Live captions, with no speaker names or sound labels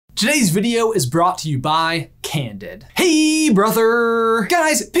Today's video is brought to you by Candid. Hey brother!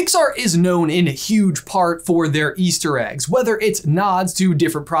 Guys, Pixar is known in huge part for their Easter eggs, whether it's nods to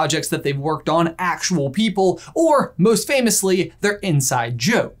different projects that they've worked on, actual people, or most famously, their inside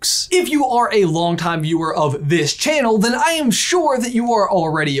jokes. If you are a longtime viewer of this channel, then I am sure that you are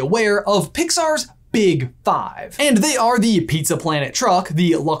already aware of Pixar's Big Five. And they are the Pizza Planet truck,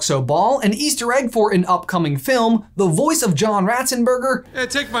 the Luxo ball, an Easter egg for an upcoming film, the voice of John Ratzenberger. Yeah,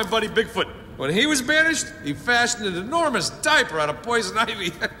 take my buddy Bigfoot. When he was banished, he fashioned an enormous diaper out of poison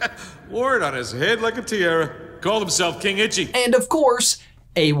ivy, wore it on his head like a tiara, called himself King Itchy. And of course,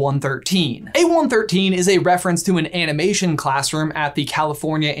 A-113. A-113 is a reference to an animation classroom at the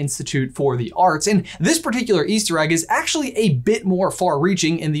California Institute for the Arts, and this particular Easter egg is actually a bit more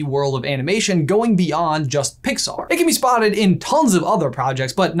far-reaching in the world of animation, going beyond just Pixar. It can be spotted in tons of other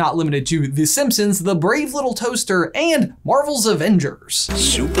projects, but not limited to The Simpsons, The Brave Little Toaster, and Marvel's Avengers.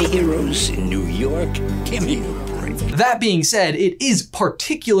 Superheroes in New York? Give me a break. That being said, it is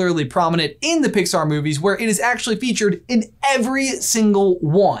particularly prominent in the Pixar movies where it is actually featured in every single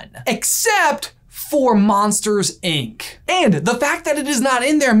one, except for Monsters, Inc. And the fact that it is not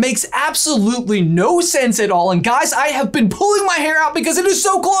in there makes absolutely no sense at all. And guys, I have been pulling my hair out because it is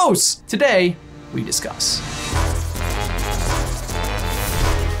so close. Today, we discuss.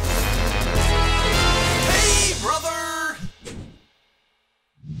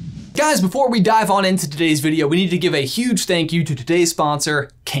 Guys, before we dive on into today's video, we need to give a huge thank you to today's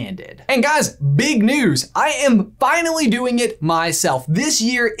sponsor, Candid. And guys, big news, I am finally doing it myself. This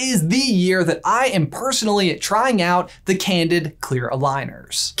year is the year that I am personally trying out the Candid clear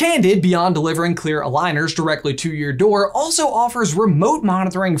aligners. Candid, beyond delivering clear aligners directly to your door, also offers remote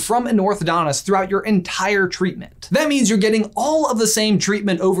monitoring from an orthodontist throughout your entire treatment. That means you're getting all of the same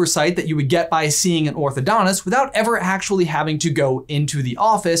treatment oversight that you would get by seeing an orthodontist without ever actually having to go into the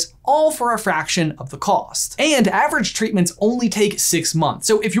office, all for a fraction of the cost. And average treatments only take 6 months,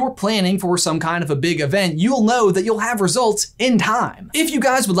 so if you're planning for some kind of a big event, you'll know that you'll have results in time. If you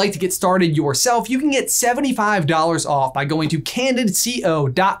guys would like to get started yourself, you can get $75 off by going to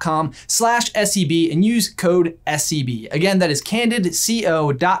candidco.com/SEB and use code SEB. Again, that is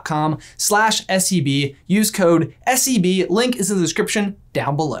candidco.com/SEB. Use code SEB. Link is in the description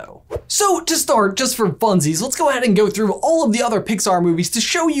down below. So to start, just for funsies, let's go ahead and go through all of the other Pixar movies to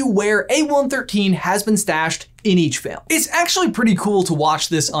show you where A-113 has been stashed in each film. It's actually pretty cool to watch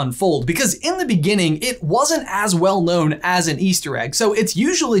this unfold because in the beginning, it wasn't as well known as an Easter egg, so it's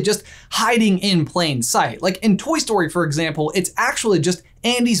usually just hiding in plain sight. Like in Toy Story, for example, it's actually just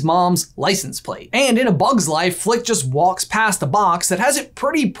Andy's mom's license plate. And in A Bug's Life, Flick just walks past a box that has it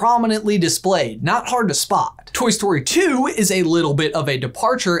pretty prominently displayed, not hard to spot. Toy Story 2 is a little bit of a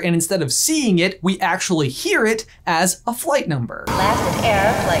departure, and instead of seeing it, we actually hear it as a flight number. Last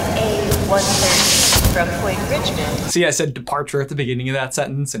air flight A-113 from Point Richmond. See, I said departure at the beginning of that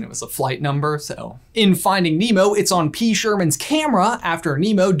sentence, and it was a flight number, so. In Finding Nemo, it's on P. Sherman's camera after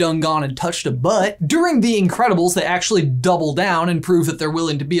Nemo done gone and touched a butt. During The Incredibles, they actually double down and prove that they're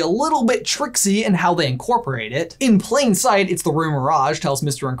willing to be a little bit tricksy in how they incorporate it. In Plain Sight, it's the room Mirage tells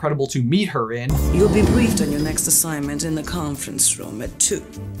Mr. Incredible to meet her in. You'll be briefed on your next assignment in the conference room at 2.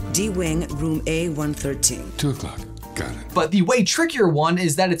 D-Wing, room A-113. 2 o'clock. Got it. But the way trickier one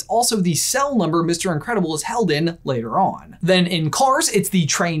is that it's also the cell number Mr. Incredible is held in later on. Then in Cars, it's the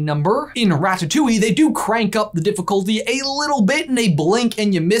train number. In Ratatouille, they do crank up the difficulty a little bit in a blink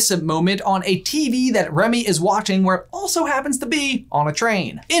and you miss a moment on a TV that Remy is watching where it also happens to be on a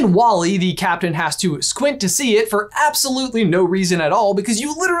train. In WALL-E, the captain has to squint to see it for absolutely no reason at all because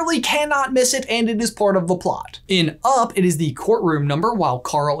you literally cannot miss it and it is part of the plot. In Up, it is the courtroom number while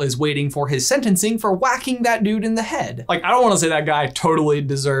Carl is waiting for his sentencing for whacking that dude in the head. Like, I don't want to say that guy totally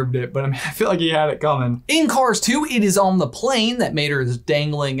deserved it, but I mean, I feel like he had it coming. In Cars 2, it is on the plane that Mater is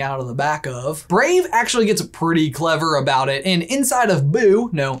dangling out of the back of. Brave actually gets pretty clever about it, and inside of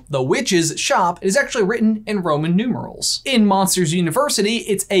Boo, no, the witch's shop, it is actually written in Roman numerals. In Monsters University,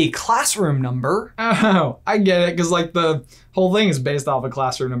 it's a classroom number. Oh, I get it, because like the whole thing is based off a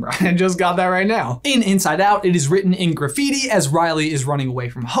classroom number. I just got that right now. In Inside Out, it is written in graffiti as Riley is running away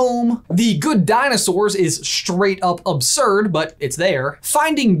from home. The Good Dinosaurs is straight up absurd, but it's there.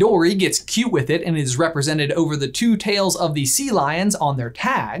 Finding Dory gets cute with it and is represented over the 2 tails of the sea lions on their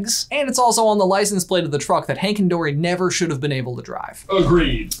tags. And it's also on the license plate of the truck that Hank and Dory never should have been able to drive.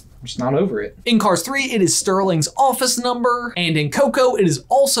 Agreed. I'm just not over it. In Cars 3, it is Sterling's office number, and in Coco, it is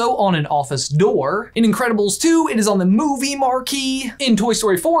also on an office door. In Incredibles 2, it is on the movie marquee. In Toy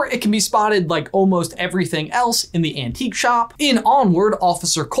Story 4, it can be spotted like almost everything else in the antique shop. In Onward,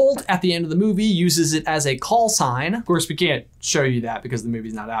 Officer Colt at the end of the movie uses it as a call sign. Of course, we can't show you that because the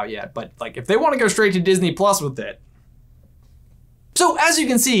movie's not out yet, but like if they want to go straight to Disney Plus with it. So as you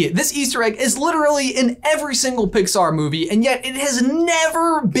can see, this Easter egg is literally in every single Pixar movie, and yet it has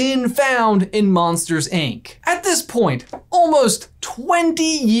never been found in Monsters, Inc. At this point, almost 20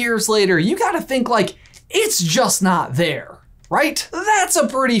 years later, you gotta think like, it's just not there, right? That's a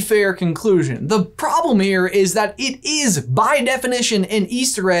pretty fair conclusion. The problem here is that it is, by definition, an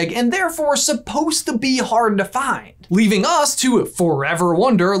Easter egg, and therefore supposed to be hard to find. Leaving us to forever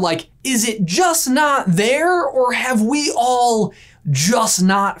wonder, like, is it just not there, or have we all just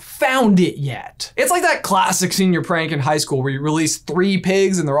not found it yet? It's like that classic senior prank in high school where you release 3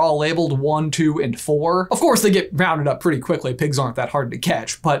 pigs and they're all labeled 1, 2, and 4. Of course, they get rounded up pretty quickly. Pigs aren't that hard to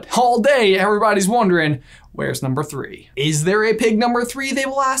catch, but all day, everybody's wondering, where's number 3? Is there a pig number 3? They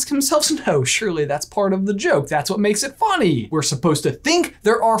will ask themselves. No, surely that's part of the joke. That's what makes it funny. We're supposed to think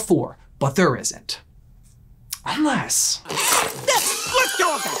there are 4, but there isn't. Unless...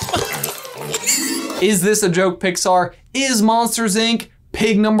 Is this a joke, Pixar? Is Monsters, Inc.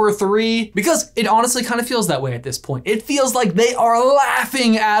 pig number 3? Because it honestly kind of feels that way at this point. It feels like they are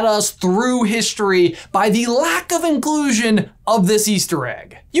laughing at us through history by the lack of inclusion of this Easter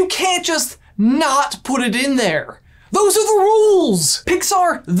egg. You can't just not put it in there. Those are the rules!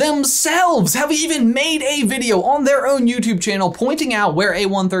 Pixar themselves have even made a video on their own YouTube channel pointing out where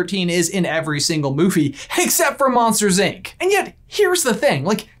A-113 is in every single movie, except for Monsters, Inc. And yet, here's the thing,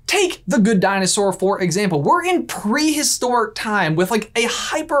 like, take The Good Dinosaur, for example. We're in prehistoric time with like a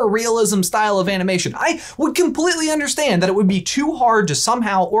hyper-realism style of animation. I would completely understand that it would be too hard to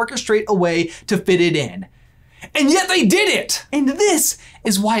somehow orchestrate a way to fit it in. And yet they did it! And this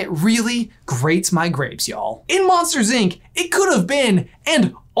is why it really grates my grapes, y'all. In Monsters, Inc., it could have been,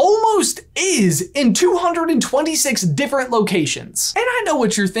 and almost is, in 226 different locations. And I know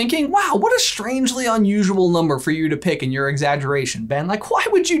what you're thinking. Wow, what a strangely unusual number for you to pick in your exaggeration, Ben. Like, why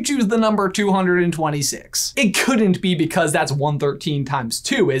would you choose the number 226? It couldn't be because that's 113 times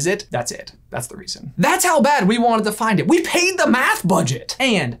 2, is it? That's it. That's the reason. That's how bad we wanted to find it. We paid the math budget.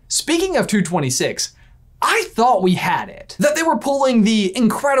 And speaking of 226, I thought we had it. That they were pulling the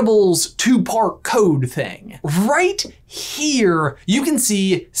Incredibles 2-part code thing. Right here, you can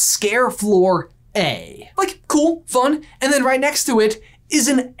see Scare Floor A. Like, cool, fun, and then right next to it is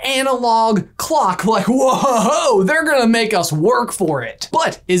an analog clock. Like, whoa, they're gonna make us work for it.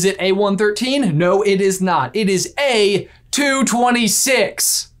 But is it A-113? No, it is not. It is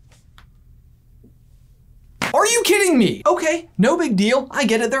A-226. Are you kidding me? Okay, no big deal. I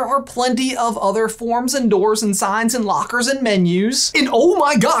get it. There are plenty of other forms and doors and signs and lockers and menus. And oh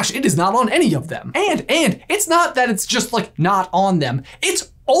my gosh, it is not on any of them. And it's not that it's just like not on them.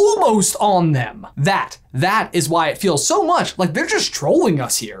 It's almost on them. That is why it feels so much like they're just trolling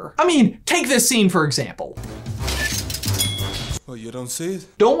us here. I mean, take this scene for example. Oh, you don't see it?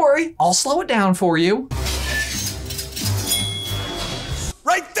 Don't worry, I'll slow it down for you.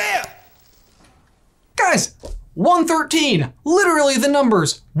 Right there! Guys, 113, literally the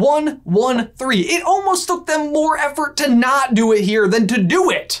numbers 113. It almost took them more effort to not do it here than to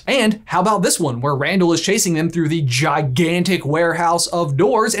do it. And how about this one where Randall is chasing them through the gigantic warehouse of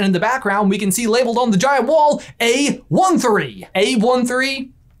doors, and in the background we can see labeled on the giant wall A-13.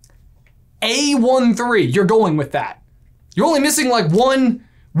 A-13? A-13, you're going with that. You're only missing like one.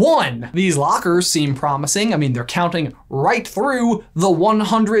 These lockers seem promising. I mean, they're counting right through the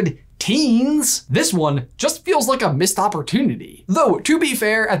 100 teens. This one just feels like a missed opportunity. Though, to be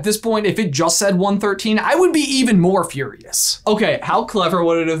fair, at this point, if it just said 113, I would be even more furious. Okay, how clever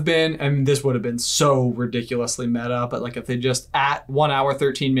would it have been? I mean, this would have been so ridiculously meta, but like if they just, at 1 hour,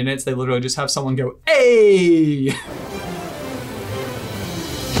 13 minutes, they literally just have someone go, hey!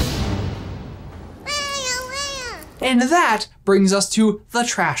 And that brings us to the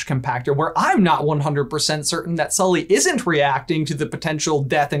trash compactor, where I'm not 100% certain that Sully isn't reacting to the potential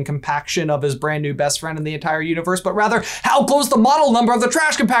death and compaction of his brand new best friend in the entire universe, but rather how close the model number of the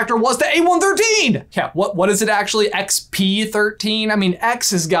trash compactor was to A-113. Yeah, what is it actually? XP13? I mean, X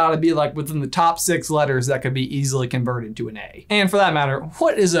has gotta be like within the top 6 letters that could be easily converted to an A. And for that matter,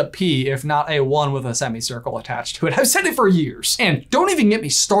 what is a P if not a 1 with a semicircle attached to it? I've said it for years. And don't even get me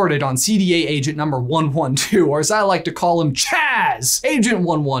started on CDA agent number 112, or as I like to call him, Chaz. Agent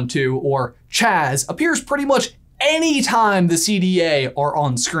 112, or Chaz, appears pretty much anytime the CDA are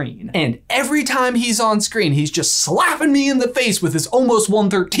on screen. And every time he's on screen, he's just slapping me in the face with his almost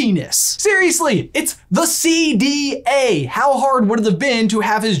 113-ness. Seriously, it's the CDA. How hard would it have been to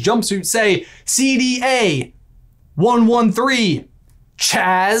have his jumpsuit say CDA 113?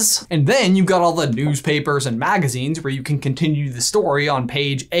 Chaz. And then you've got all the newspapers and magazines where you can continue the story on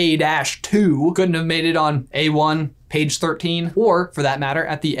page A-2. Couldn't have made it on A1, page 13, or for that matter,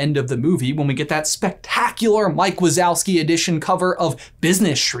 at the end of the movie when we get that spectacular Mike Wazowski edition cover of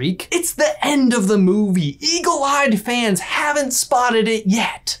Business Shriek. It's the end of the movie. Eagle-eyed fans haven't spotted it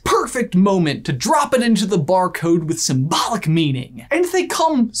yet. Perfect moment to drop it into the barcode with symbolic meaning. And they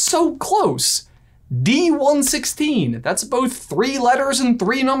come so close. D116, that's both 3 letters and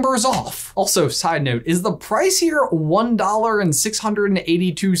 3 numbers off. Also, side note, is the price here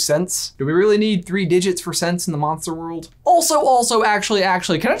 $1.682? Do we really need 3 digits for cents in the monster world? Also, actually,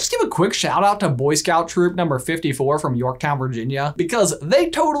 can I just give a quick shout out to Boy Scout Troop number 54 from Yorktown, Virginia? Because they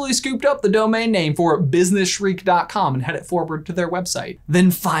totally scooped up the domain name for businessshriek.com and had it forwarded to their website.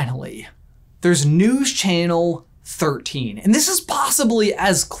 Then finally, there's News Channel 13, and this is possibly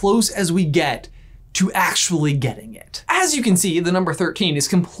as close as we get to actually getting it. As you can see, the number 13 is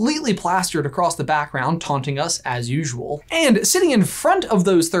completely plastered across the background, taunting us as usual. And sitting in front of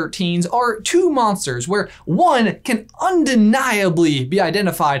those 13s are 2 monsters where one can undeniably be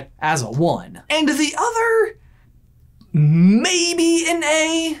identified as a 1. And the other, maybe an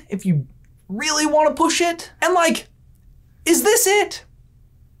A, if you really want to push it. And like, is this it?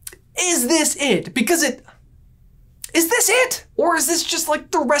 Is this it? Because is this it? Or is this just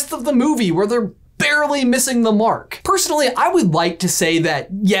like the rest of the movie where they're barely missing the mark? Personally, I would like to say that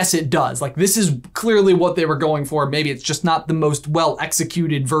yes, it does. Like, this is clearly what they were going for. Maybe it's just not the most well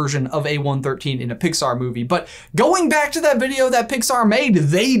executed version of A-113 in a Pixar movie, but going back to that video that Pixar made,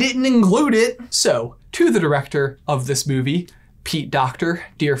 they didn't include it. So, to the director of this movie, Pete Docter,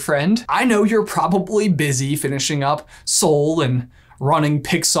 dear friend, I know you're probably busy finishing up Soul and running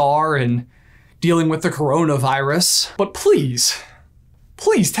Pixar and dealing with the coronavirus, but please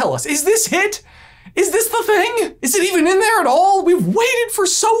tell us, is this it? Is this the thing? Is it even in there at all? We've waited for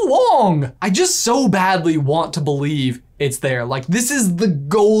so long. I just so badly want to believe it's there. Like, this is the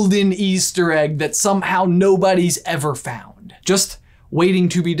golden Easter egg that somehow nobody's ever found. Just waiting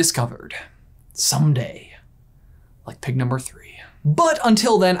to be discovered. Someday. Like pig number 3. But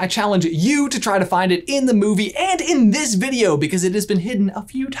until then, I challenge you to try to find it in the movie and in this video because it has been hidden a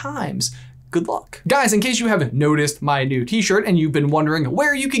few times. Good luck. Guys, in case you haven't noticed my new t-shirt and you've been wondering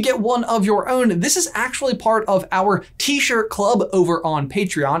where you could get one of your own, this is actually part of our t-shirt club over on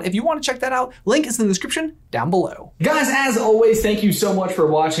Patreon. If you want to check that out, link is in the description down below. Guys, as always, thank you so much for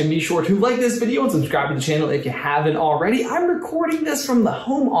watching. Be sure to like this video and subscribe to the channel if you haven't already. I'm recording this from the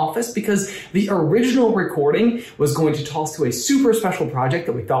home office because the original recording was going to toss to a super special project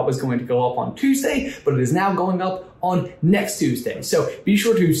that we thought was going to go up on Tuesday, but it is now going up on next Tuesday. So be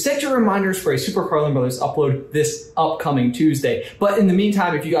sure to set your reminders for a Super Carlin Brothers upload this upcoming Tuesday. But in the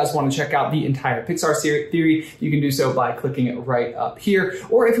meantime, if you guys want to check out the entire Pixar theory, you can do so by clicking it right up here.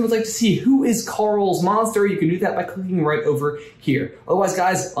 Or if you would like to see who is Carl's monster, you can do that by clicking right over here. Otherwise,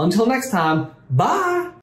 guys, until next time, bye!